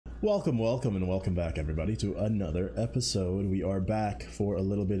Welcome, welcome, and welcome back, everybody, to another episode. We are back for a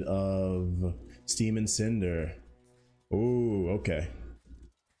little bit of Steam and Cinder. Ooh, okay.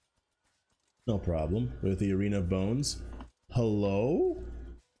 No problem. With the Arena of Bones. Hello?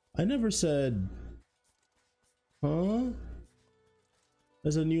 I never said... Huh?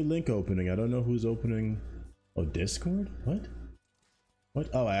 There's a new link opening. I don't know who's opening... Oh, Discord? What? What?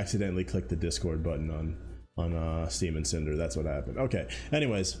 Oh, I accidentally clicked the Discord button on Steam and Cinder. That's what happened. Okay,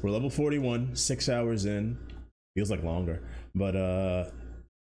 anyways, we're level 41, 6 hours in. Feels like longer, but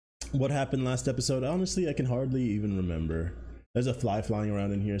what happened last episode? Honestly, I can hardly even remember. There's a fly flying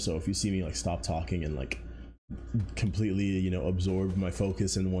around in here, so if you see me like stop talking and like completely, you know, absorb my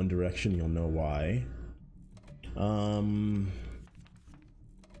focus in one direction, you'll know why.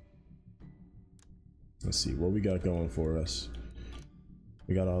 Let's see what we got going for us.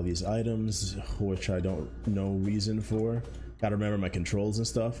 We got all these items, which I don't know reason for. Gotta remember my controls and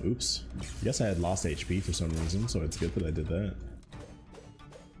stuff. Oops. I guess I had lost HP for some reason, so it's good that I did that.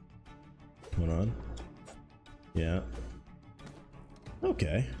 Hold on. Yeah.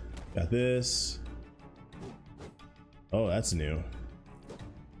 Okay. Got this. Oh, that's new.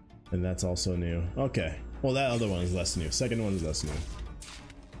 And that's also new. Okay. Well, that other one is less new. Second one is less new.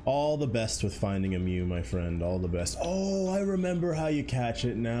 All the best with finding a Mew, my friend. All the best. Oh, I remember how you catch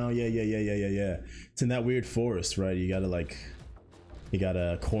it now. Yeah. It's in that weird forest, right? You gotta like, you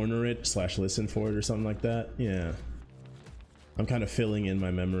gotta corner it / listen for it or something like that. Yeah. I'm kind of filling in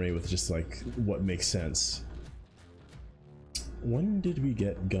my memory with just like what makes sense. When did we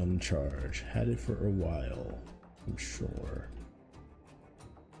get gun charge? Had it for a while, I'm sure.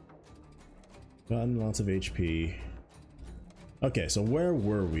 Gotten lots of HP. Okay, so where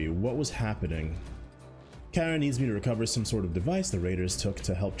were we? What was happening? Charon needs me to recover some sort of device the raiders took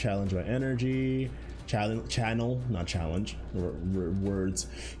to help challenge my energy. Channel, not challenge. Words.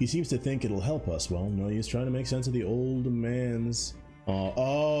 He seems to think it'll help us. Well, no use trying to make sense of the old man's...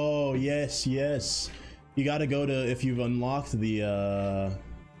 Oh, yes. You gotta go to... If you've unlocked the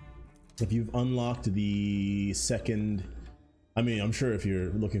second... I mean, I'm sure if you're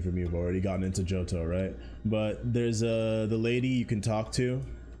looking for me, you've already gotten into Johto, right? But there's the lady you can talk to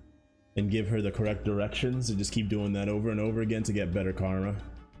and give her the correct directions and just keep doing that over and over again to get better karma.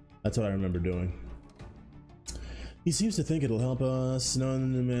 That's what I remember doing. He seems to think it'll help us. No,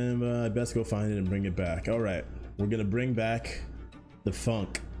 I best go find it and bring it back. All right, we're gonna bring back the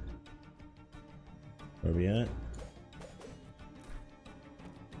funk. Where are we at?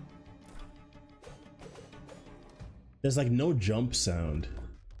 There's like no jump sound.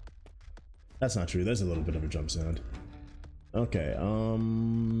 That's not true. There's a little bit of a jump sound. Okay,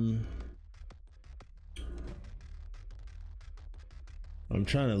 I'm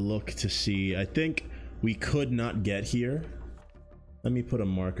trying to look to see. I think we could not get here. Let me put a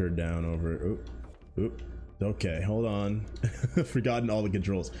marker down over. Oop. Okay, hold on. Forgotten all the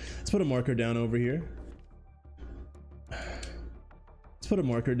controls. Let's put a marker down over here.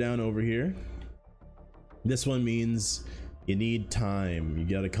 This one means you need time. You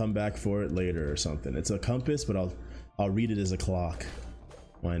gotta come back for it later or something. It's a compass, but I'll read it as a clock.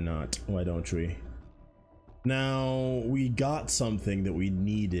 Why not? Why don't we? Now, we got something that we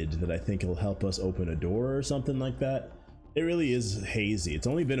needed that I think will help us open a door or something like that. It really is hazy. It's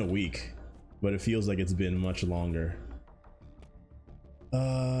only been a week, but it feels like it's been much longer.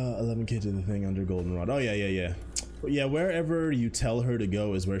 11k to the thing under goldenrod. Oh yeah. Yeah, wherever you tell her to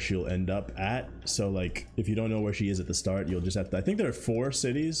go is where she'll end up at. So like, if you don't know where she is at the start, you'll just have to... I think there are 4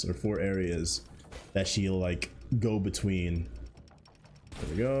 cities or 4 areas that she'll like go between. There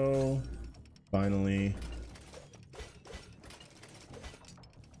we go. Finally.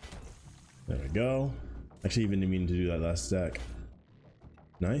 There we go. Actually, even didn't mean to do that last stack.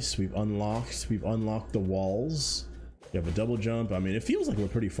 Nice. We've unlocked the walls. You have a double jump. I mean, it feels like we're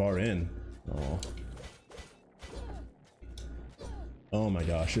pretty far in. Oh. Oh my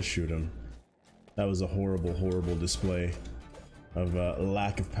gosh, just shoot him. That was a horrible display of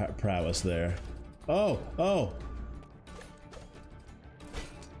lack of prowess there. Oh!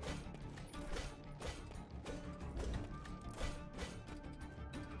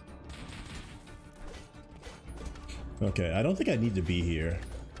 Okay, I don't think I need to be here.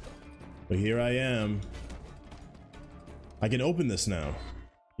 But here I am. I can open this now.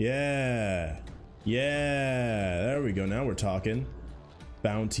 Yeah, there we go. Now we're talking.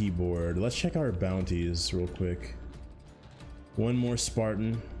 Bounty board. Let's check our bounties real quick. One more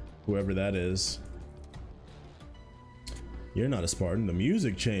Spartan, whoever that is. You're not a Spartan. The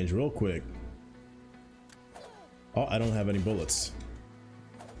music changed real quick. Oh, I don't have any bullets.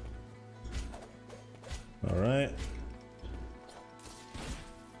 All right.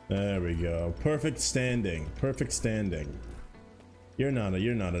 There we go. Perfect standing. Perfect standing. You're not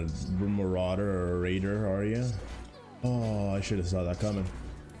a marauder or a raider, are you? Oh, I should have saw that coming.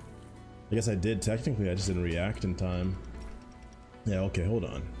 I guess I did technically, I just didn't react in time. Yeah, okay, hold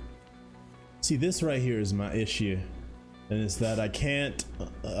on. See, this right here is my issue. And it's that I can't,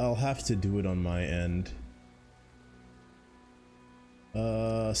 I'll have to do it on my end.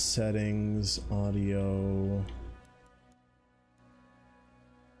 Settings, audio.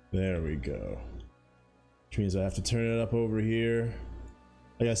 There we go. Which means I have to turn it up over here.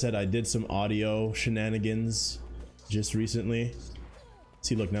 Like I said, I did some audio shenanigans just recently.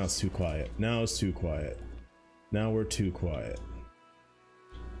 See, look, now it's too quiet. Now it's too quiet. Now we're too quiet.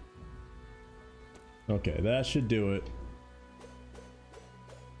 Okay, that should do it.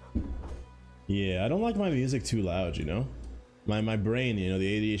 Yeah, I don't like my music too loud, you know? My brain, you know,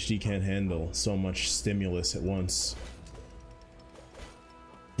 the ADHD can't handle so much stimulus at once.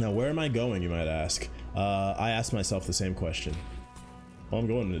 Now, where am I going, you might ask? I asked myself the same question. Well, I'm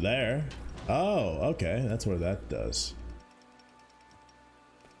going to there. Oh, okay, that's where that does.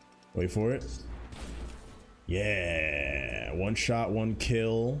 Wait for it. Yeah, one shot, one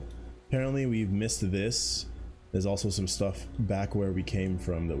kill. Apparently we've missed this. There's also some stuff back where we came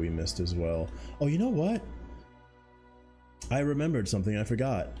from that we missed as well. Oh, you know what? I remembered something I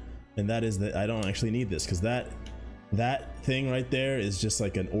forgot. And that is that I don't actually need this, because that thing right there is just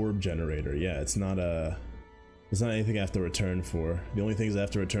like an orb generator. Yeah, it's not anything I have to return for. The only things I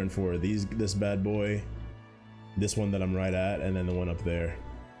have to return for are this bad boy, this one that I'm right at, and then the one up there.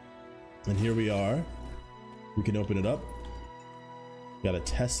 And here we are. We can open it up. Got a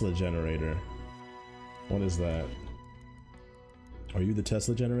Tesla generator. What is that? Are you the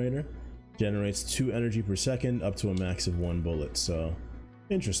Tesla generator? Generates 2 energy per second up to a max of 1 bullet. So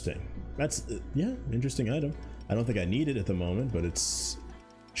interesting. That's yeah, interesting item. I don't think I need it at the moment, but it's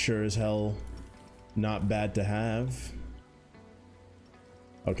sure as hell not bad to have.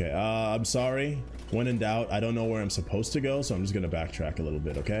 Okay, I'm sorry. When in doubt, I don't know where I'm supposed to go, so I'm just gonna backtrack a little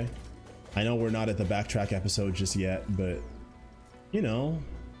bit, okay? I know we're not at the backtrack episode just yet, but you know,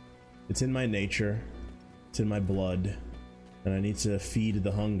 it's in my nature, it's in my blood, and I need to feed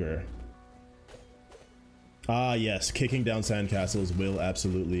the hunger. Ah yes, kicking down sandcastles will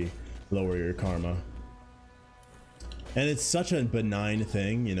absolutely lower your karma. And it's such a benign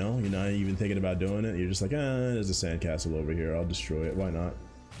thing, you know, you're not even thinking about doing it, you're just like, there's a sandcastle over here, I'll destroy it, why not?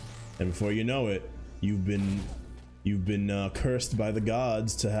 And before you know it, you've been cursed by the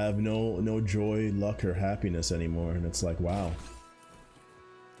gods to have no joy, luck, or happiness anymore. And it's like, wow.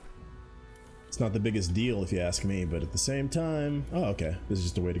 It's not the biggest deal if you ask me, but at the same time, oh, okay, this is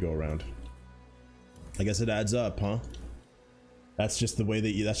just a way to go around. I guess it adds up, huh? That's just the way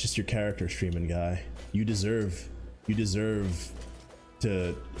that that's just your character streaming, guy. You deserve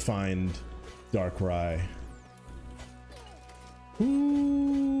to find Darkrai.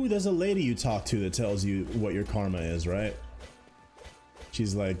 Ooh, there's a lady you talk to that tells you what your karma is, right?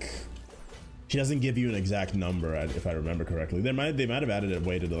 She's like, she doesn't give you an exact number, if I remember correctly. They might have added a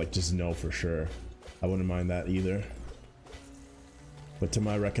way to like just know for sure. I wouldn't mind that either. But to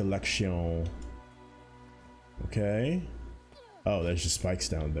my recollection, okay. Oh, there's just spikes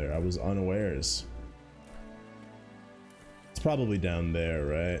down there. I was unawares. It's probably down there,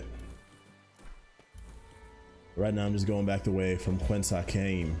 right? Right now I'm just going back the way from whence I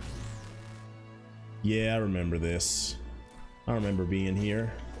came. Yeah, I remember this. I remember being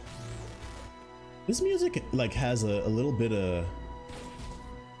here. This music like has a little bit of,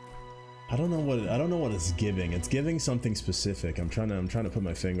 I don't know what it's giving. It's giving something specific. I'm trying to put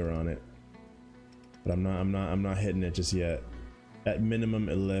my finger on it. But I'm not hitting it just yet. At minimum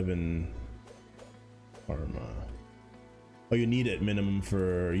 11 karma. Oh, you need a minimum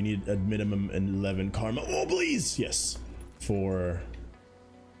 11 karma. Oh, please, yes, for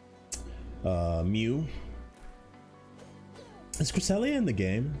Mew. Is Cresselia in the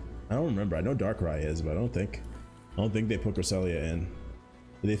game? I don't remember. I know Darkrai is, but I don't think they put Cresselia in.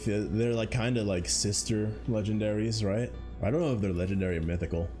 They're like kind of like sister legendaries, right? I don't know if they're legendary or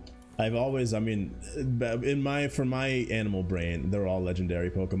mythical. I've always, I mean, for my animal brain, they're all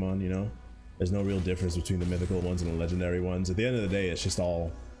legendary Pokemon, you know? There's no real difference between the mythical ones and the legendary ones. At the end of the day, it's just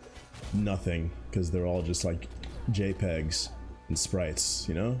all nothing, because they're all just like JPEGs and sprites,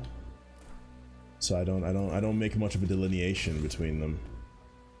 you know? So I don't make much of a delineation between them.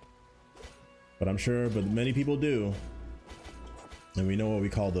 But I'm sure, but many people do. And we know what we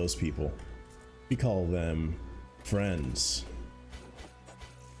call those people. We call them friends.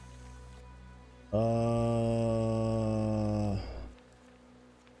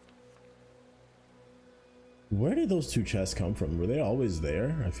 Where did those two chests come from? Were they always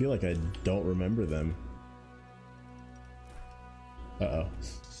there? I feel like I don't remember them. Uh-oh.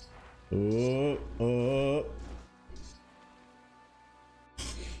 Oh.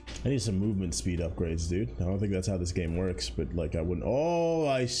 I need some movement speed upgrades, dude. I don't think that's how this game works, but like I wouldn't. Oh,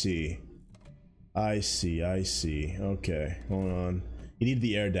 I see. I see. Okay, hold on. You need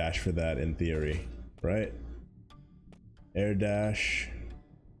the air dash for that in theory, right? Air dash.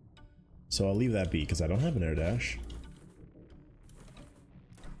 So I'll leave that be because I don't have an air dash.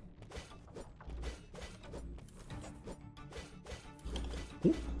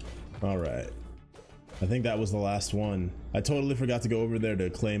 All right. I think that was the last one. I totally forgot to go over there to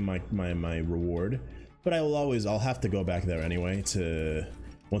claim my reward, but I'll have to go back there anyway to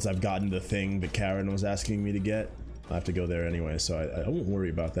once I've gotten the thing that Charon was asking me to get. I have to go there anyway, so I won't worry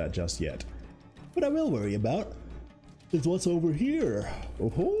about that just yet. What I will worry about is what's over here.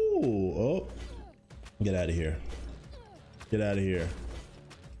 Oh, get out of here. Get out of here.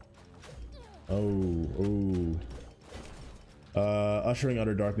 Oh. Ushering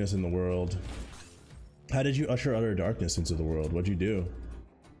utter darkness in the world. How did you usher utter darkness into the world? What'd you do?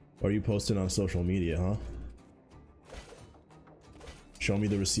 Or are you posting on social media, huh? Show me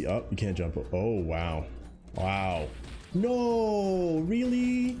the receipt. Oh, you can't jump. Oh, wow. Wow. No,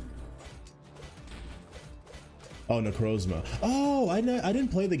 really? Oh, Necrozma. Oh, I didn't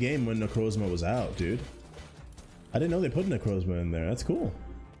play the game when Necrozma was out, dude. I didn't know they put Necrozma in there. That's cool.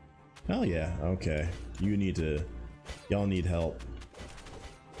 Hell yeah. Okay. Y'all need help.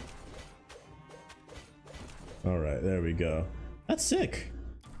 Alright, there we go. That's sick.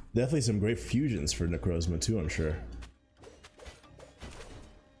 Definitely some great fusions for Necrozma too, I'm sure.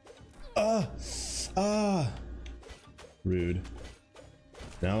 Rude.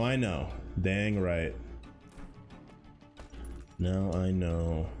 Now I know. Dang right. Now I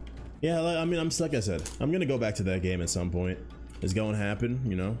know. Yeah, I mean, like I said, I'm gonna go back to that game at some point. It's gonna happen,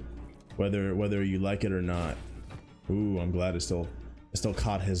 you know? Whether you like it or not. Ooh, I'm glad it still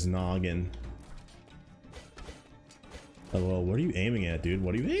caught his noggin. Oh, well, what are you aiming at, dude?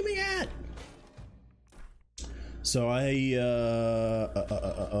 What are you aiming at? So oh,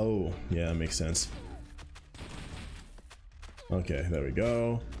 yeah, that makes sense. Okay, there we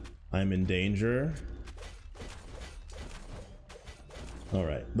go. I'm in danger. All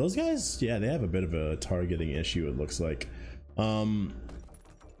right, those guys, yeah, they have a bit of a targeting issue, it looks like.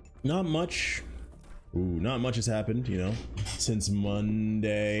 Not much. Ooh, not much has happened, you know, since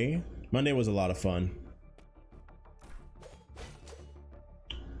Monday. Monday was a lot of fun.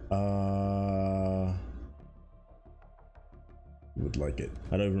 Would like it.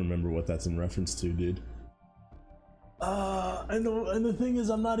 I don't even remember what that's in reference to, dude. And the thing is,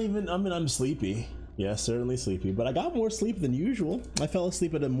 I'm sleepy. Yeah, certainly sleepy, but I got more sleep than usual. I fell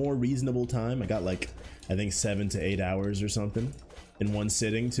asleep at a more reasonable time. I got like, I think 7 to 8 hours or something in one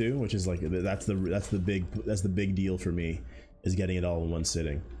sitting too, which is like, that's the big deal for me, is getting it all in one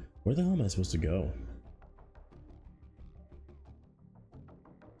sitting. Where the hell am I supposed to go?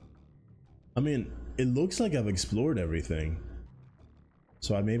 I mean, it looks like I've explored everything.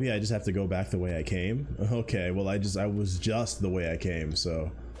 So maybe I just have to go back the way I came. Okay, well I was just the way I came,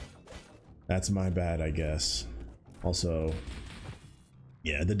 so that's my bad, I guess. Also,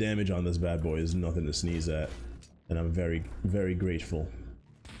 yeah, the damage on this bad boy is nothing to sneeze at, and I'm very, very grateful.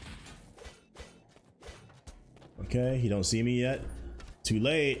 Okay, he don't see me yet. Too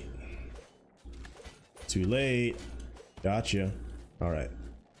late. Too late. Gotcha. All right.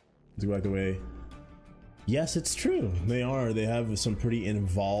 Let's go back the way. Yes, it's true. They have some pretty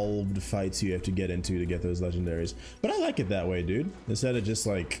involved fights you have to get into to get those legendaries. But I like it that way, dude. Instead of just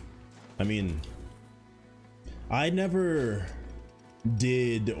like, I mean, I never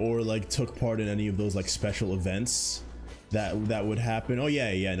did or like took part in any of those like special events that would happen. Oh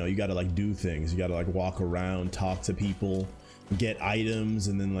yeah, no, you gotta like do things. You gotta like walk around, talk to people, get items,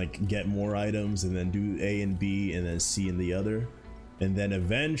 and then like get more items, and then do A and B, and then C and the other. And then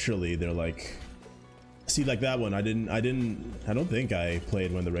eventually they're like, see, like that one, I don't think I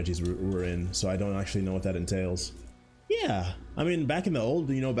played when the Reggies were in, so I don't actually know what that entails. Yeah, I mean, back in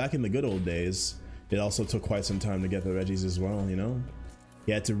the good old days, it also took quite some time to get the Reggies as well, you know?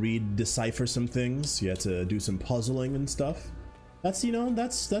 You had to decipher some things, you had to do some puzzling and stuff. That's, you know,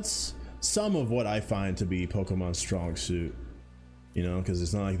 that's some of what I find to be Pokemon's strong suit, you know, because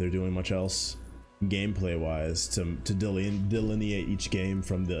it's not like they're doing much else gameplay wise to delineate each game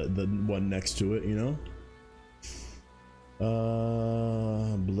from the one next to it, you know?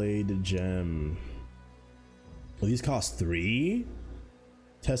 Blade gem. Well, these cost 3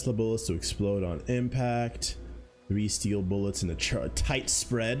 Tesla bullets to explode on impact, 3 steel bullets in a tight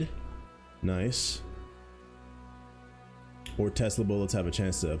spread. Nice. or Tesla bullets have a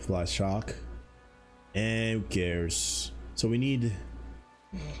chance to fly shock. And who cares? So we need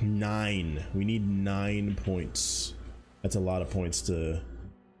 9. We need 9 points. That's a lot of points to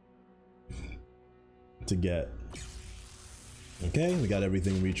get. Okay, we got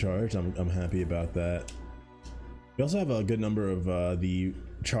everything recharged. I'm happy about that. We also have a good number of the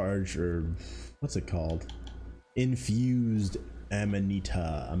charge, or what's it called? Infused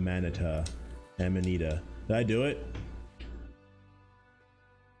amanita. Did I do it?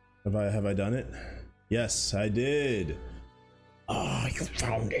 Have I done it? Yes, I did. Ah, you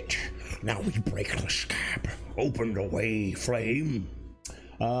found it. Now we break the scab. Open the way, flame.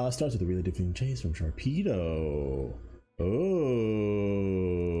 Starts with a really different chase from Sharpedo.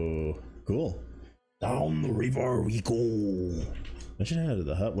 Oh, cool. Down the river we go. I should head to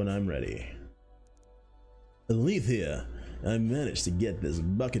the hut when I'm ready. Alethea, I managed to get this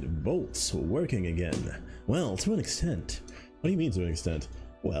bucket of bolts working again. Well, to an extent. What do you mean to an extent?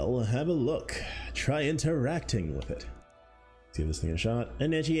 Well, have a look. Try interacting with it. Let's give this thing a shot.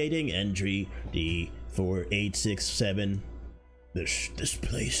 Initiating entry D4867. This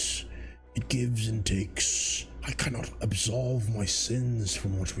place, it gives and takes. I cannot absolve my sins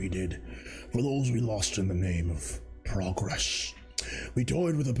from what we did, for those we lost in the name of progress. We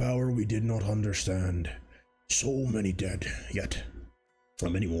toyed with a power we did not understand. So many dead, yet how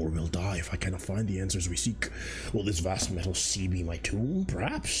many more will die if I cannot find the answers we seek? Will this vast metal sea be my tomb?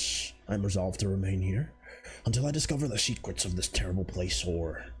 Perhaps. I'm resolved to remain here until I discover the secrets of this terrible place,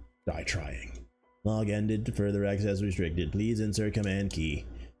 or die trying. Log ended. Further access restricted. Please insert command key.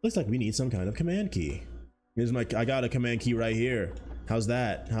 Looks like we need some kind of command key. Here's my. I got a command key right here. How's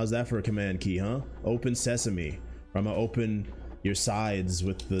that? How's that for a command key, huh? Open sesame. Or I'm gonna open your sides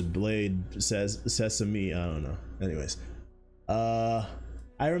with the blade. Says sesame. I don't know. Anyways, I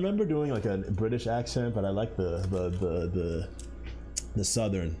remember doing like a British accent, but I like the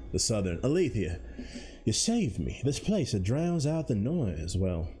southern. Alethea, you saved me. This place, it drowns out the noise.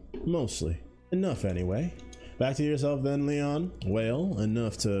 Well, mostly. Enough anyway. Back to yourself then, Leon. Well,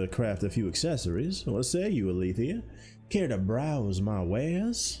 enough to craft a few accessories. What say you, Alethea? Care to browse my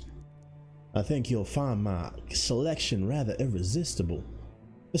wares? I think you'll find my selection rather irresistible.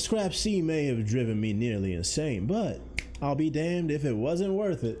 The scrap sea may have driven me nearly insane, but I'll be damned if it wasn't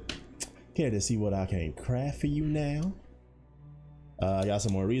worth it. Care to see what I can craft for you now? I got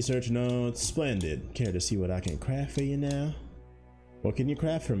some more research notes. Splendid. Care to see what I can craft for you now? What can you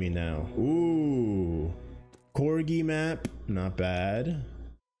craft for me now? Ooh. Corgi map, not bad.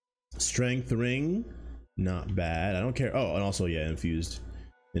 Strength ring, not bad. I don't care. Oh, and also, yeah, infused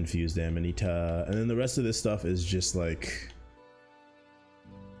amanita. And then the rest of this stuff is just like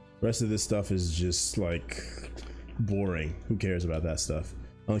boring. Who cares about that stuff?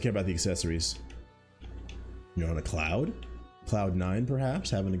 I don't care about the accessories. You're on a cloud? Cloud 9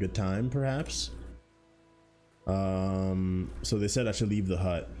 perhaps? Having a good time perhaps? So they said I should leave the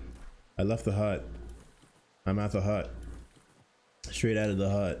hut. I left the hut. I'm at the hut. Straight out of the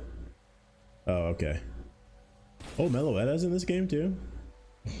hut. Oh, okay. Oh, Meloetta's in this game too?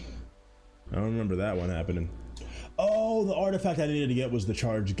 I don't remember that one happening. Oh, the artifact I needed to get was the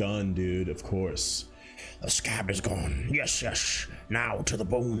charged gun, dude, of course. The scab is gone. Yes, yes. Now to the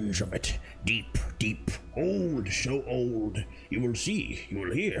bones of it. Deep, deep. Old, so old. You will see, you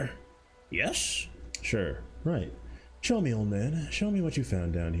will hear. Yes? Sure. Right. Show me, old man. Show me what you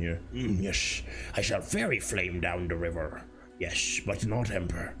found down here. Yes. I shall ferry Flame down the river. Yes, but not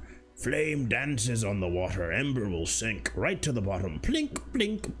Ember. Flame dances on the water. Ember will sink right to the bottom. Plink,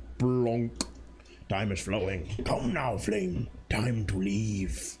 blink, blonk. Time is flowing. Come now, Flame. Time to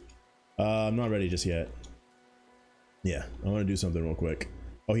leave. I'm not ready just yet. Yeah, I want to do something real quick.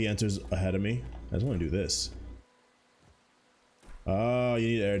 Oh, he enters ahead of me. I just want to do this. Oh, you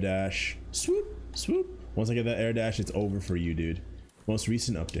need air dash. Swoop, swoop. Once I get that air dash, it's over for you, dude. Most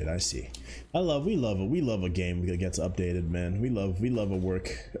recent update, I see. We love a game that gets updated, man. We love a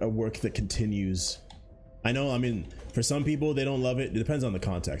work that continues. I know, I mean, for some people they don't love it. It depends on the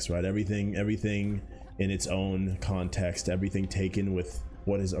context, right? Everything in its own context, everything taken with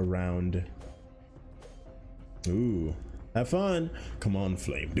what is around. Ooh, have fun. Come on,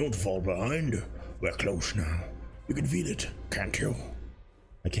 Flame, don't fall behind. We're close now. You can feel it, can't you?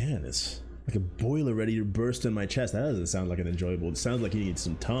 I can. It's like a boiler ready to burst in my chest. That doesn't sound like an enjoyable. It sounds like you need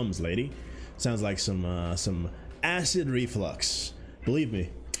some Tums, lady. Sounds like some acid reflux. Believe me,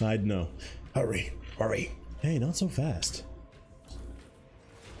 I'd know. Hurry, hurry. Hey, not so fast.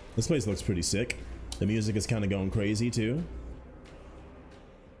 This place looks pretty sick. The music is kind of going crazy too.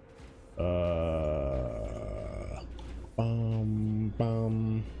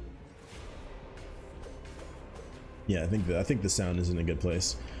 Yeah, I think the sound is in a good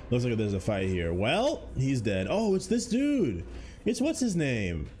place. Looks like there's a fight here. Well, he's dead. Oh, it's this dude. It's what's his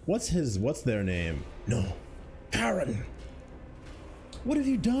name? What's their name? No. Charon. What have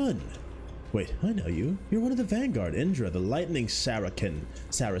you done? Wait, I know you. You're one of the Vanguard, Indra, the Lighting Saracen.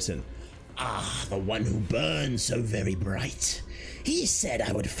 Ah, the one who burns so very bright. He said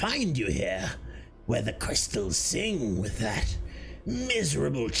I would find you here, where the crystals sing with that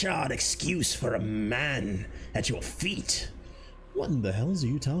miserable charred excuse for a man at your feet. What in the hell are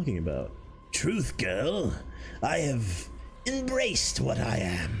you talking about? Truth, girl. I have embraced what I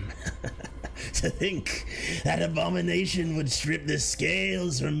am. To think that abomination would strip the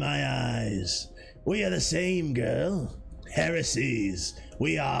scales from my eyes. We are the same, girl. Heresies.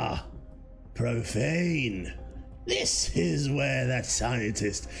 We are profane. This is where that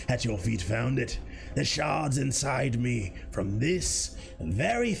scientist at your feet found it. The shards inside me from this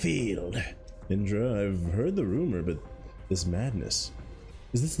very field. Indra, I've heard the rumor, but this madness.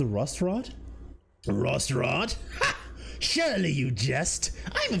 Is this the rust rot? Rust rot? Ha! Surely you jest.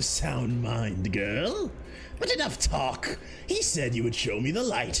 I'm of sound mind, girl. But enough talk. He said you would show me the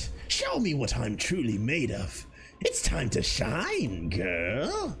light. Show me what I'm truly made of. It's time to shine,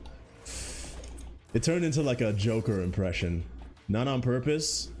 girl. It turned into like a Joker impression. Not on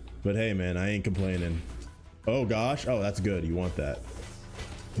purpose, but hey man, I ain't complaining. Oh gosh, oh that's good. You want that.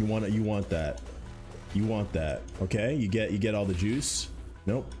 You want that. You want that. Okay, you get all the juice.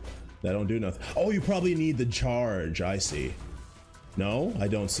 Nope. That don't do nothing. Oh, you probably need the charge. I see. No, I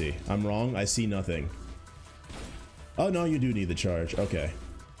don't see. I'm wrong. I see nothing. Oh, no, you do need the charge. Okay.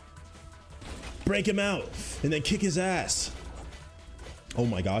 Break him out and then kick his ass. Oh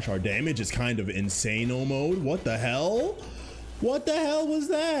my gosh, our damage is kind of insane-o mode. What the hell? What the hell was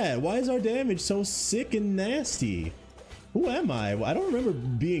that? Why is our damage so sick and nasty? Who am I? I don't remember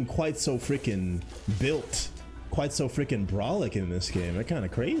being quite so freaking built. Quite so freaking brolic in this game. They're kind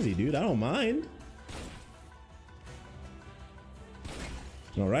of crazy, dude. I don't mind.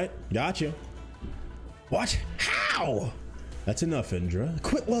 All right, got you. What? How? That's enough, Indra.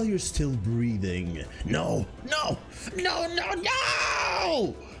 Quit while you're still breathing. No, no, no, no,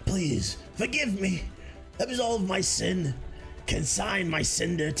 no! Please, forgive me. Absolve my sin. Consign my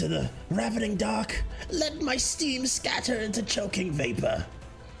cinder to the ravening dark. Let my steam scatter into choking vapor.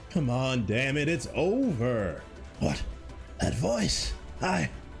 Come on, damn it, it's over. What? That voice?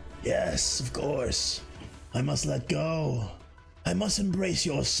 Yes, of course. I must let go. I must embrace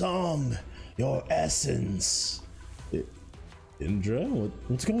your song, your essence. Indra,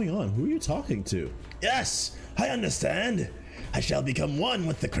 what's going on? Who are you talking to? Yes, I understand. I shall become one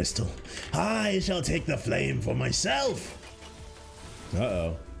with the crystal. I shall take the flame for myself.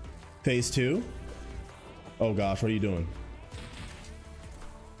 Uh-oh. Phase 2? Oh gosh, what are you doing?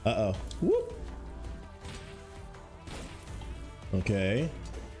 Uh-oh. Whoop. Okay.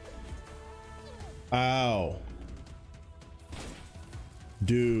 Ow.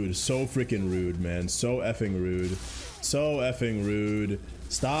 Dude, so freaking rude, man. So effing rude. So effing rude.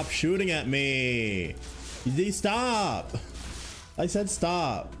 Stop shooting at me. Stop. I said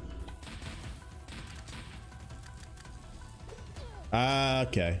stop.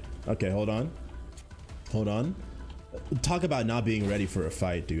 Okay. Okay, hold on. Hold on. Talk about not being ready for a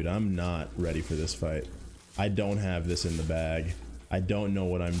fight, dude. I'm not ready for this fight. I don't have this in the bag. I don't know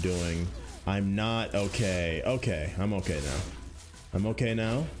what I'm doing. I'm not okay. Okay, I'm okay now. I'm okay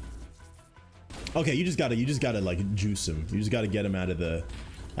now. Okay, you just gotta like juice him. You just gotta get him out of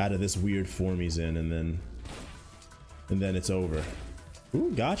this weird form he's in, and then it's over.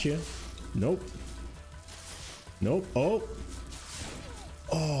 Ooh, gotcha. Nope. Nope. Oh.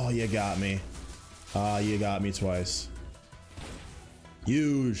 Oh, you got me. You got me twice.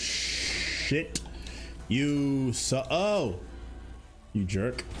 You shit. You oh. You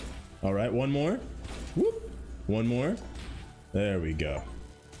jerk. All right, one more. Whoop. One more. There we go.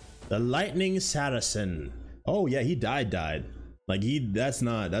 The Lighting Saracen. Oh yeah, he died. Like that's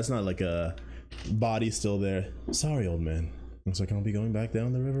not like a body still there. Sorry, old man. Looks like I'll be going back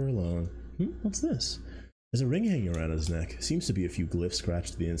down the river alone. What's this? There's a ring hanging around his neck. Seems to be a few glyphs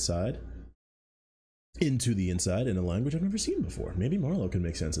scratched to the inside. Into the inside in a language I've never seen before. Maybe Marlowe can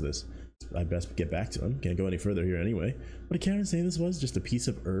make sense of this. I best get back to him. Can't go any further here anyway. What did Charon say this was? Just a piece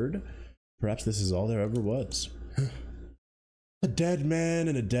of Erd? Perhaps this is all there ever was. A dead man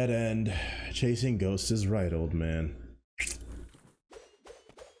and a dead end. Chasing ghosts is right, old man.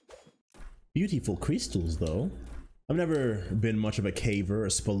 Beautiful crystals, though. I've never been much of a caver or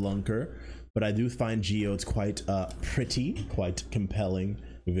spelunker, but I do find geodes quite pretty, quite compelling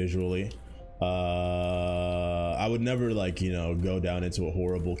visually. I would never, like, you know, go down into a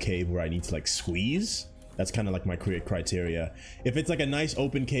horrible cave where I need to like squeeze. That's kind of like my criteria. If it's like a nice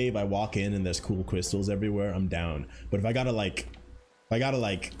open cave, I walk in and there's cool crystals everywhere, I'm down. But if I gotta like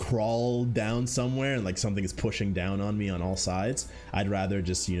crawl down somewhere and like something is pushing down on me on all sides, I'd rather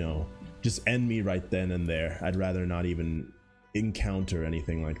just, you know, just end me right then and there. I'd rather not even encounter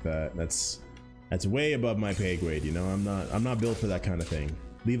anything like that. That's way above my pay grade, you know. I'm not built for that kind of thing.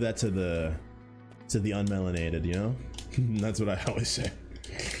 Leave that to the unmelanated, you know. That's what I always say.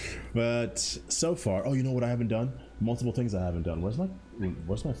 But so far, oh, you know what I haven't done? Multiple things I haven't done. Where's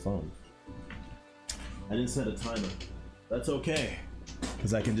my phone? I didn't set a timer. That's okay,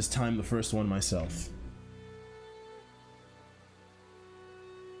 because I can just time the first one myself.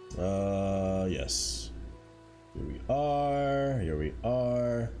 Yes. Here we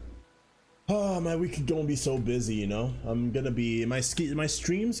are. Oh, my week is gonna be so busy, you know. I'm gonna be my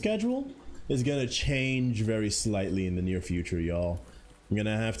stream schedule is gonna change very slightly in the near future, y'all. I'm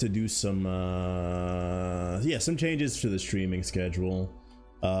gonna have to do some some changes to the streaming schedule.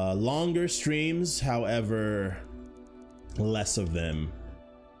 Longer streams, however, less of them.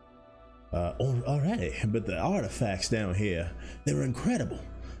 Alright, but the artifacts down here, they were incredible.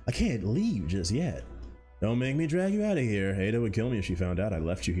 I can't leave just yet. Don't make me drag you out of here. Ada would kill me if she found out I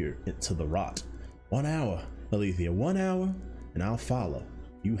left you here to the rot. 1 hour, Alethea, 1 hour, and I'll follow.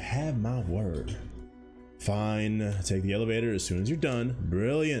 You have my word. Fine, take the elevator as soon as you're done.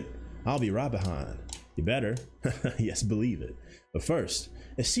 Brilliant. I'll be right behind. You better. Yes, believe it. But first,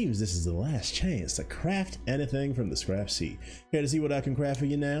 it seems this is the last chance to craft anything from the scrap sea. Care to see what I can craft for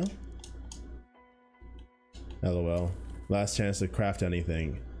you now? LOL. Last chance to craft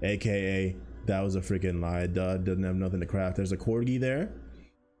anything. AKA, that was a freaking lie. Duh, doesn't have nothing to craft. There's a corgi there.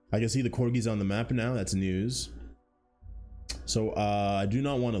 I can see the corgis on the map now. That's news. So I do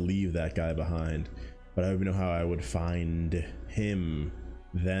not want to leave that guy behind, but I don't even know how I would find him,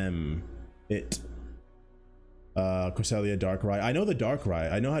 them, it. Corselia Darkrai. I know the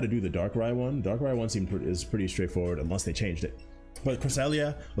Darkrai. I know how to do the Darkrai one. Darkrai one is pretty straightforward unless they changed it. But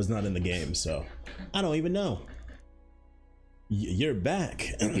Corselia was not in the game, so I don't even know. You're back.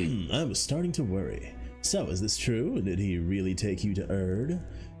 I was starting to worry. So, is this true? Did he really take you to Erd?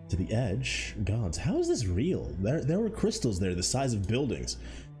 To the edge? Gods, how is this real? There were crystals there the size of buildings.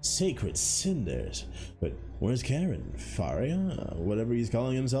 Sacred cinders. But where's Charon? Faria? Whatever he's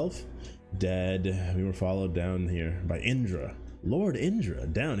calling himself? Dead. We were followed down here by Indra. Lord Indra,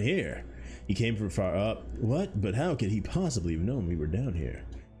 down here. He came from far up. What? But how could he possibly have known we were down here?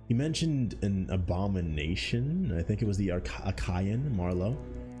 He mentioned an abomination. I think it was the Achaean Marlowe.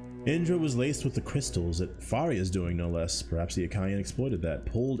 Indra was laced with the crystals that Faria's doing, no less. Perhaps the Achaean exploited that,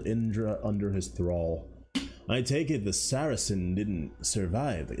 pulled Indra under his thrall. I take it the Saracen didn't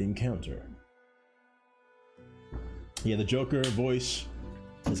survive the encounter. Yeah, the Joker voice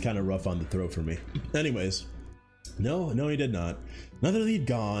is kind of rough on the throat for me. Anyways, no, he did not. Now that he'd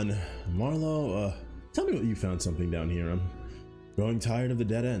gone, Marlowe, tell me what you found something down here. I'm growing tired of the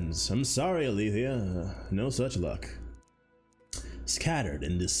dead ends. I'm sorry, Alethea. No such luck. Scattered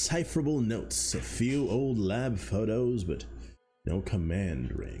indecipherable notes, a few old lab photos, but no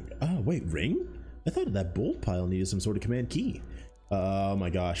command ring. Oh, wait, ring? I thought that bolt pile needed some sort of command key. Oh my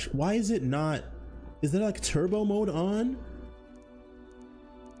gosh. Why is it not? Is there like turbo mode on?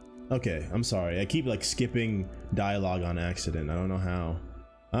 Okay, I'm sorry. I keep like skipping dialogue on accident. I don't know how.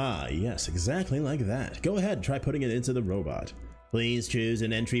 Ah, yes, exactly like that. Go ahead, try putting it into the robot. Please choose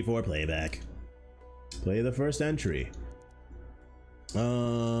an entry for playback. Play the first entry.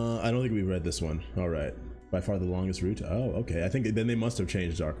 I don't think we've read this one. All right. By far the longest route. Oh, okay. I think then they must have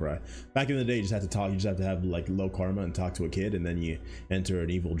changed Darkrai. Back in the day, you just had to talk. You just have to have like low karma and talk to a kid, and then you enter an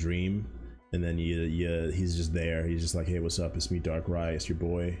evil dream, and then he's just there. He's just like, hey, what's up? It's me, Darkrai. It's your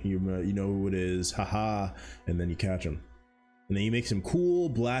boy. You know who it is. Haha. And then you catch him, and then you make some cool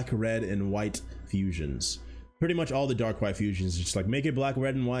black, red, and white fusions. Pretty much all the Darkrai fusions, just like make it black,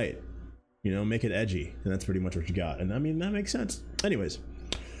 red, and white. You know, make it edgy, and that's pretty much what you got. And I mean, that makes sense. Anyways.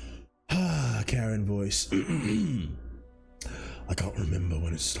 Charon voice. I can't remember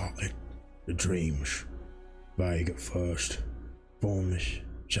when it started. The dreams. Vague at first. Formless.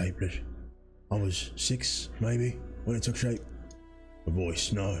 Shapeless. I was 6, maybe, when it took shape. A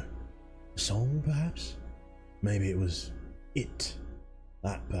voice, no. A song, perhaps? Maybe it was it.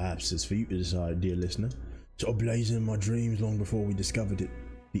 That, perhaps, is for you to decide, dear listener. Sort of blazing in my dreams long before we discovered it.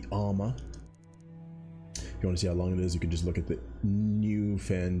 The armor. If you want to see how long it is, you can just look at the new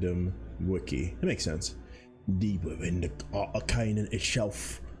fandom wiki. It makes sense. Deeper in the arcane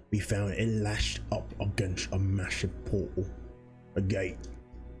itself, we found it lashed up against a massive portal. A gate.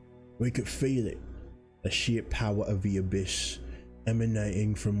 We could feel it. The sheer power of the abyss.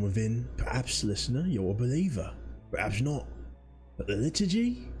 emanating from within. Perhaps, listener, you're a believer. Perhaps not. But the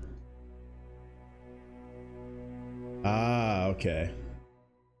liturgy? Ah, okay.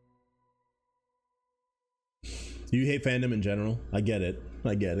 You hate fandom in general? I get it.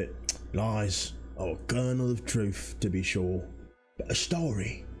 I get it. Lies are a kernel of truth, to be sure. But a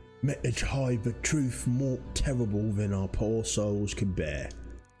story meant to hide the truth more terrible than our poor souls could bear.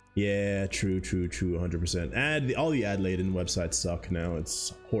 Yeah, true, 100%. All the ad-laden websites suck now.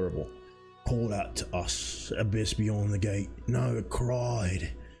 It's horrible. Called out to us, abyss beyond the gate. No, it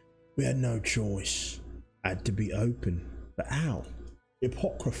cried. We had no choice. Had to be open. But how?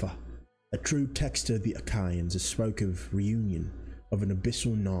 Apocrypha, a true text of the Achaeans, spoke of reunion, of an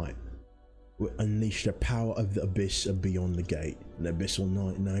abyssal night, which unleashed the power of the abyss and beyond the gate. An abyssal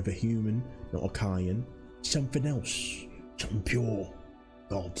night, neither human nor Achaean, something else, something pure.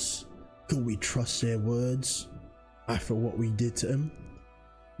 Gods, could we trust their words after what we did to them?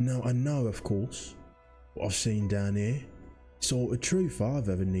 Now I know, of course, what I've seen down here. It's all the truth I've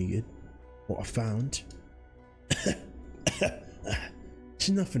ever needed. What I found. It's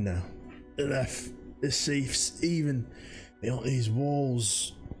nothing now. The left, the safes, even beyond these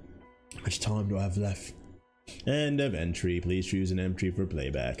walls. How much time do I have left? End of entry. Please choose an entry for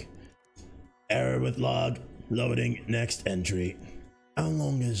playback. Error with log. Loading next entry. How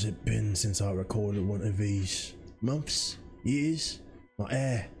long has it been since I recorded one of these? Months? Years? My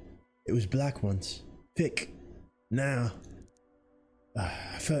hair. It was black once. Thick. Now.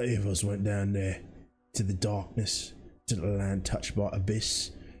 30 of us went down there. To the darkness. To the land touched by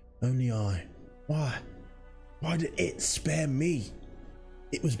abyss. Only I. Why? Why did it spare me?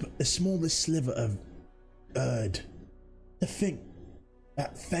 It was but the smallest sliver of Erd. To think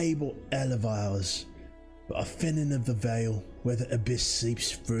that fabled hell of ours. But a thinning of the veil where the abyss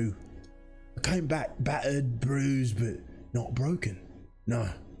seeps through. I came back battered, bruised, but not broken. No,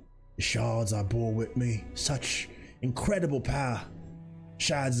 the shards I bore with me, such incredible power.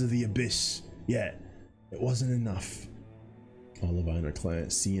 Shards of the abyss, yet it wasn't enough. Olivine client,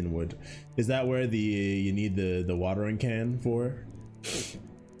 Cianwood. Is that where you need the watering can for?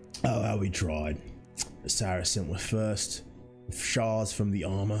 Oh, how we tried. The Saracen was first, with shards from the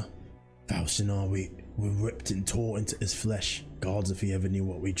armor. Faust and I, we ripped and tore into his flesh. Gods, if he ever knew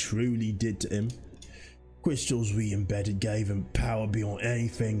what we truly did to him. Crystals we embedded gave him power beyond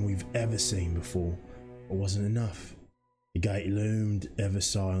anything we've ever seen before. It wasn't enough. The gate loomed, ever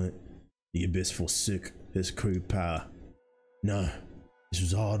silent. The abyss forsook his crude power. No, this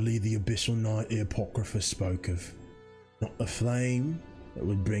was hardly the abyssal night the Apocrypha spoke of. Not the flame that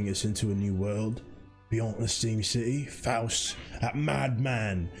would bring us into a new world. Beyond the steam city, Faust, that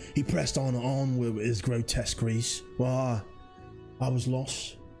madman, he pressed on with his grotesqueries. Why, I was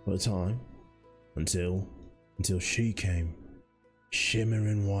lost for a time, until she came.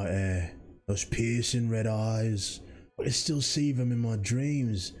 Shimmering white hair, those piercing red eyes, I can still see them in my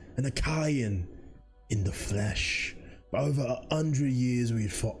dreams, an Achaean in the flesh. For over 100 years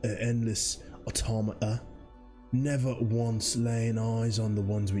we'd fought the endless automata, never once laying eyes on the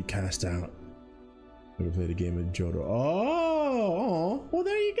ones we cast out. Ever played a game of Jodo? Oh, well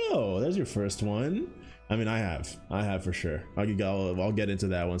there you go. There's your first one. I mean, I have for sure. I'll get into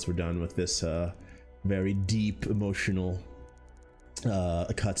that once we're done with this very deep emotional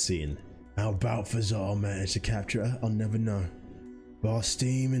cutscene. How Balthazar managed to capture her, I'll never know. But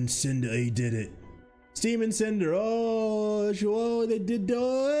Steam and Cinder, he did it. Steam and Cinder. Oh, they did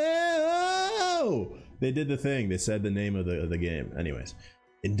the thing. They said the name of the game. Anyways,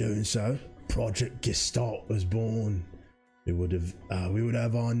 in doing so, Project Gestalt was born. We would have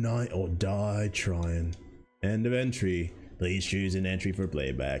our night or die trying. End of entry. Please choose an entry for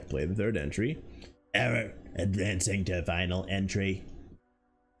playback. Play the third entry. Error. Advancing to final entry.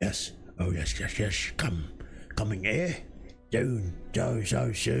 Yes. Oh yes. Coming here. Soon.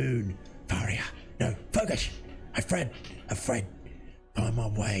 So soon. Varia. No. Focus. Afraid. Find my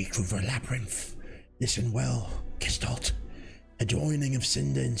way through the labyrinth. Listen well. Gestalt. A joining of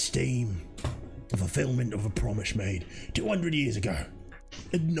Cinder and Steam. The fulfillment of a promise made 200 years ago.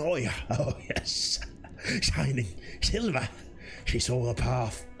 Noia, oh yes, shining silver. She saw the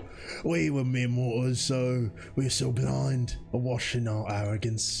path. We were mere mortals, so we were so blind, awash in our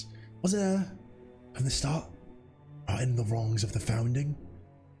arrogance. Was it her from the start? Right in the wrongs of the founding?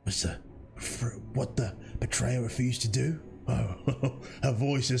 Was what the betrayer refused to do? Oh, her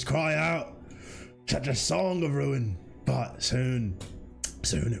voices cry out. Such a song of ruin. But soon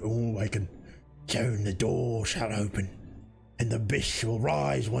it will awaken. Soon the door shall open, and the abyss will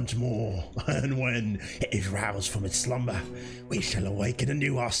rise once more. And when it is roused from its slumber, we shall awaken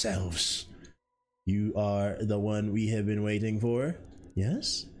anew ourselves. You are the one we have been waiting for.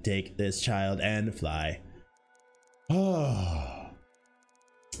 Yes? Take this child and fly. Oh.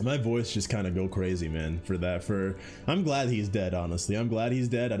 My voice just kind of go crazy, man, for that. I'm glad he's dead, honestly. I'm glad he's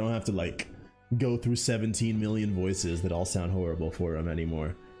dead. I don't have to, like, go through 17 million voices that all sound horrible for him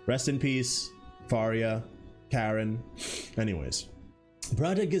anymore. Rest in peace, Faria, Charon. Anyways,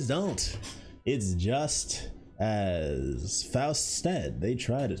 Project Gestalt. It's just as Faust said. They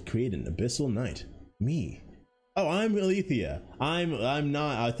try to create an abyssal knight. Me. Oh, I'm Alethea. I'm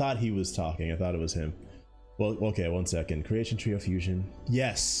not. I thought he was talking. I thought it was him. Well, okay, one second. Creation Trio Fusion.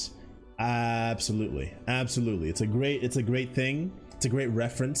 Yes, absolutely, absolutely. It's a great thing. It's a great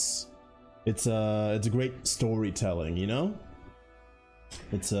reference. It's a great storytelling. You know,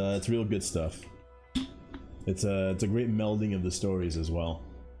 it's real good stuff. It's a great melding of the stories as well.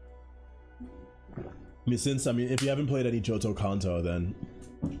 I mean, if you haven't played any Johto Kanto, then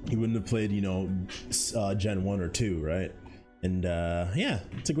you wouldn't have played, you know, Gen 1 or 2, right? And yeah,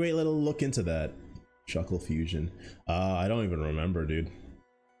 it's a great little look into that. Shuckle Fusion. I don't even remember, dude.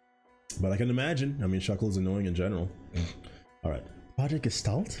 But I can imagine. I mean, Shuckle's annoying in general. Alright. Project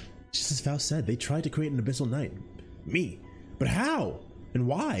Gestalt? Just as Faust said, they tried to create an abyssal knight. Me. But how? And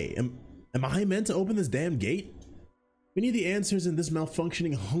why? Am I meant to open this damn gate? We need the answers, and this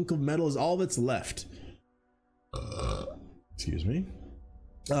malfunctioning hunk of metal is all that's left. Excuse me.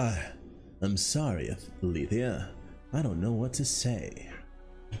 I'm sorry, Alethea. I don't know what to say.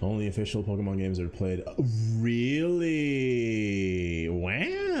 Only official Pokemon games are played. Really?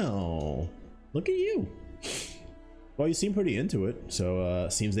 Wow. Look at you. Well, you seem pretty into it, so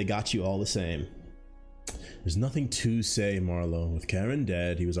seems they got you all the same. There's nothing to say, Marlowe. With Charon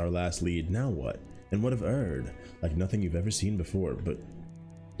dead, he was our last lead. Now what? And what of Erd? Like nothing you've ever seen before, but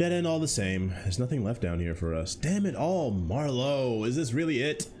dead end all the same. There's nothing left down here for us. Damn it all, Marlowe. Is this really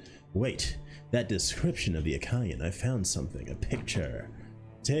it? Wait, that description of the Akayan, I found something, a picture.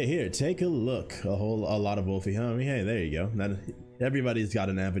 Here, take a look. A lot of Wolfie, huh? I mean, hey, there you go. Everybody's got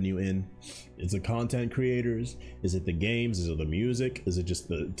an avenue in. Is it content creators? Is it the games? Is it the music? Is it just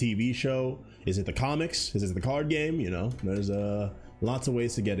the TV show? Is it the comics? Is it the card game? You know, there's lots of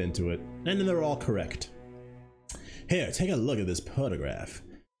ways to get into it, and then they're all correct. Here, take a look at this photograph.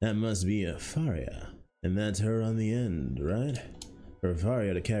 That must be a Faria, and that's her on the end, right? For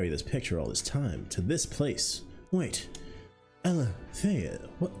Faria to carry this picture all this time to this place. Wait, Alethea,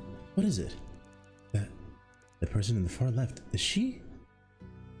 what is it? The person in the far left, is she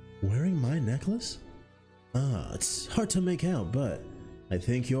wearing my necklace? It's hard to make out, but I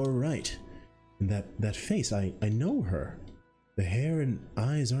think you're right. And that face, I know her. The hair and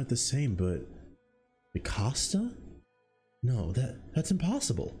eyes aren't the same, but Costa? No, that's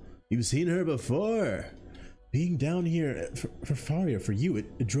impossible. You've seen her before. Being down here for Faria, for you,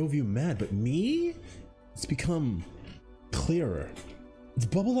 it drove you mad, but me? It's become clearer. It's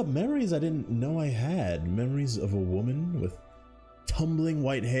bubbled up memories I didn't know I had. Memories of a woman with tumbling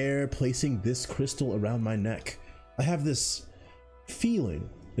white hair placing this crystal around my neck. I have this feeling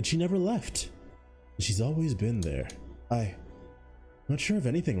that she never left. She's always been there. I'm not sure of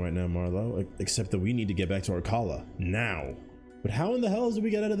anything right now, Marlowe, except that we need to get back to Arcala. Now. But how in the hell did we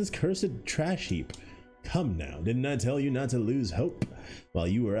get out of this cursed trash heap? Come now, didn't I tell you not to lose hope? While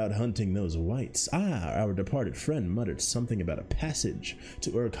you were out hunting those whites, our departed friend muttered something about a passage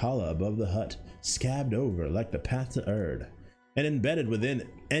to Urkala above the hut, scabbed over like the path to Erd. And embedded within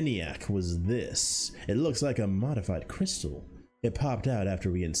ENIAC was this. It looks like a modified crystal. It popped out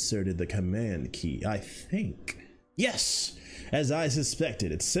after we inserted the command key, I think. Yes! As I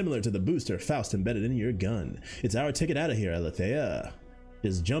suspected, it's similar to the booster Faust embedded in your gun. It's our ticket out of here, Alethea.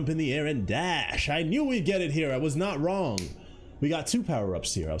 Just jump in the air and dash. I knew we'd get it here. I was not wrong. We got 2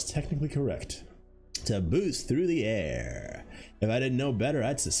 power-ups here. I was technically correct. To boost through the air. If I didn't know better,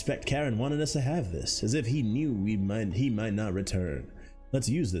 I'd suspect Charon wanted us to have this, as if he knew he might not return. Let's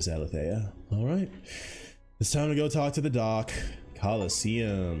use this, Alethea. All right. It's time to go talk to the doc.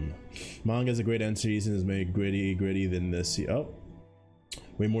 Coliseum. Manga's a great entry and is made gritty than this. Oh,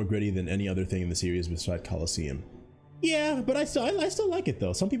 way more gritty than any other thing in the series besides Coliseum. Yeah, but I still like it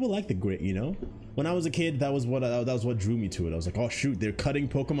though. Some people like the grit, you know. When I was a kid, that was what drew me to it. I was like, oh shoot, they're cutting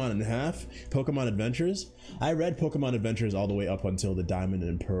Pokemon in half. Pokemon Adventures. I read Pokemon Adventures all the way up until the Diamond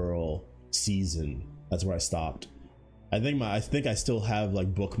and Pearl season. That's where I stopped. I think I still have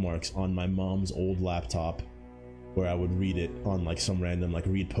like bookmarks on my mom's old laptop where I would read it on like some random like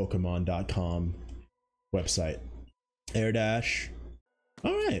readpokemon.com website. Air Dash.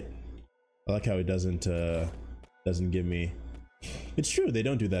 All right. I like how it doesn't give me It's true, they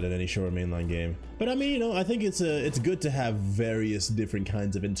don't do that in any show or mainline game. But I mean, you know, I think it's good to have various different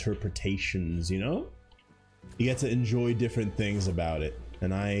kinds of interpretations, you know? You get to enjoy different things about it.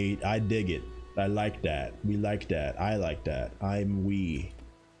 And I dig it. I like that. We like that. I like that. I'm we.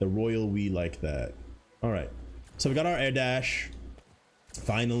 The royal we like that. Alright. So we got our air dash.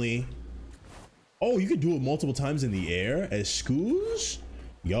 Finally. Oh, you could do it multiple times in the air? Excuse?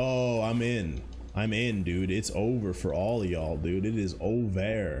 Yo, I'm in. I'm in, dude. It's over for all of y'all, dude. It is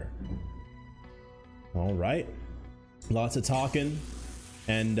over. All right. Lots of talking.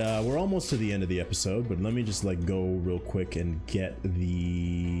 And we're almost to the end of the episode, but let me just like go real quick and get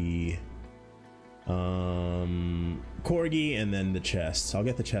the corgi and then the chest. I'll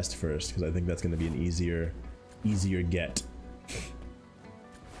get the chest first because I think that's going to be an easier get.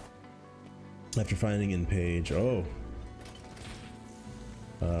 After finding in page, only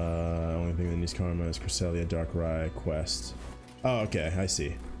thing that needs karma is Cresselia Darkrai quest. Oh, okay, I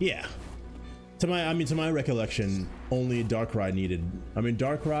see. Yeah. To my recollection, only Darkrai needed. I mean,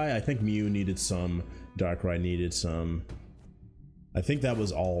 Darkrai. I think Mew needed some. Darkrai needed some. I think that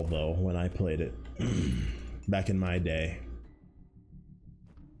was all though when I played it back in my day.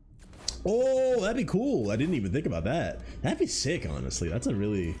 Oh, that'd be cool. I didn't even think about that. That'd be sick, honestly. That's a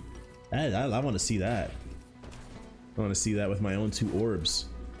really. I want to see that. I want to see that with my own 2 orbs.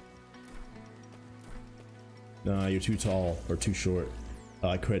 Nah, you're too tall or too short.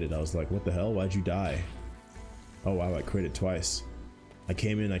 I critted. I was like, what the hell? Why'd you die? Oh wow, I critted twice. I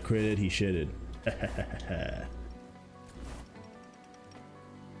came in, I critted, he shitted.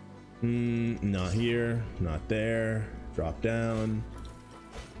 Not here, not there. Drop down.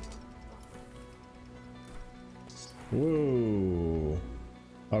 Whoa.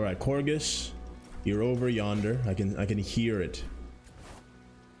 Alright, Corgus. You're over yonder. I can hear it.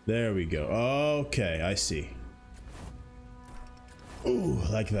 There we go. Okay, I see. Ooh,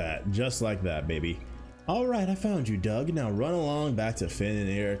 like that. Just like that, baby. Alright, I found you, Doug. Now run along back to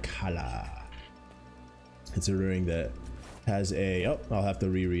Finir Kala. It's a ring that has a... Oh, I'll have to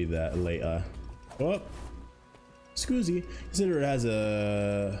reread that later. Oh. Scoozy. Consider it has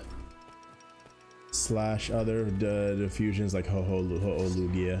a... / other diffusions like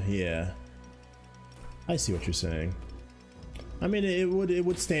Ho-Oh-Lugia. Yeah. I see what you're saying. I mean, it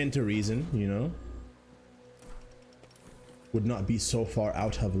would stand to reason, you know? Would not be so far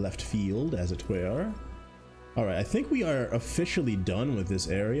out of left field, as it were. Alright, I think we are officially done with this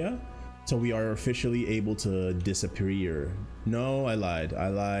area. So we are officially able to disappear. No, I lied. I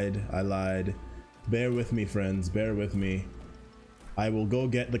lied. Bear with me, friends. Bear with me. I will go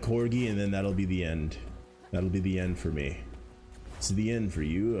get the corgi and then that'll be the end. That'll be the end for me. It's the end for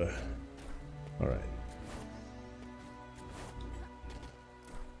you. Alright.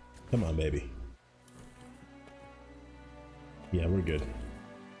 Come on, baby. Yeah, we're good.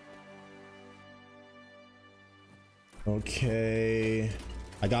 Okay.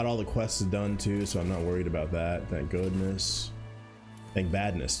 I got all the quests done too, so I'm not worried about that. Thank goodness. Thank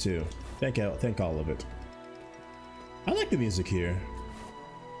badness too. Thank all of it. I like the music here.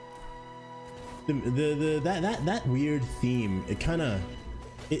 That weird theme. It kind of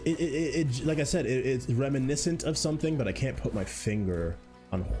it like I said, it's reminiscent of something, but I can't put my finger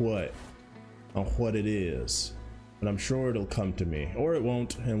on what it is. But I'm sure it'll come to me, or it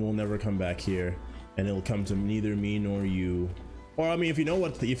won't, and we'll never come back here, and it'll come to neither me nor you. Or I mean, if you know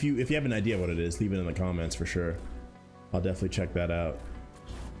what, if you have an idea what it is, leave it in the comments for sure. I'll definitely check that out.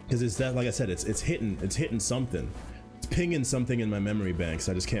 Because it's that, like I said, it's hitting something. It's pinging something in my memory banks.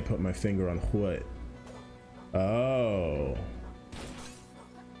 I just can't put my finger on what. Oh,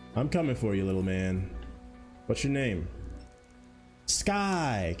 I'm coming for you, little man. What's your name?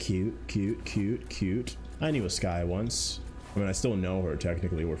 Sky. Cute. I knew a Sky once. I mean, I still know her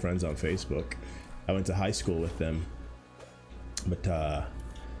technically. We're friends on Facebook. I went to high school with them. But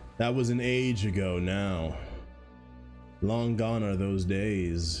that was an age ago now. Long gone are those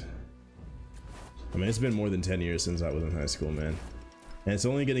days. I mean, it's been more than 10 years since I was in high school, man. And it's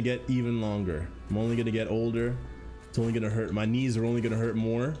only gonna get even longer. I'm only gonna get older. It's only gonna hurt. My knees are only gonna hurt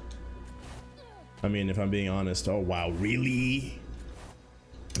more. I mean, if I'm being honest. Oh, wow, really?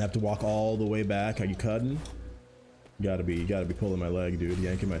 I have to walk all the way back. Are you cutting? You gotta be pulling my leg, dude.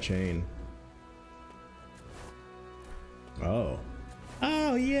 Yanking my chain. Oh.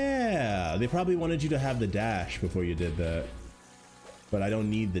 Oh, yeah. They probably wanted you to have the dash before you did that. But I don't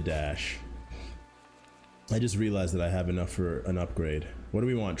need the dash. I just realized that I have enough for an upgrade. What do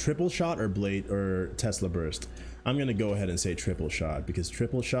we want? Triple shot or blade or Tesla burst? I'm gonna go ahead and say triple shot because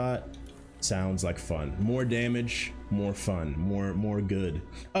triple shot Sounds like fun. More damage, more fun, more good.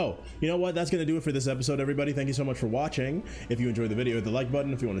 Oh, you know what? That's gonna do it for this episode, everybody. Thank you so much for watching. If you enjoyed the video, hit the like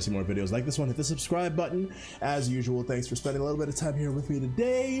button. If you want to see more videos like this one, hit the subscribe button. As usual, thanks for spending a little bit of time here with me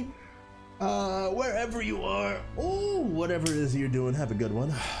today. Wherever you are, oh, whatever it is you're doing, have a good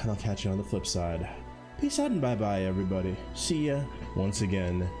one. And I'll catch you on the flip side. Peace out and bye-bye, everybody. See ya once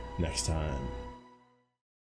again next time.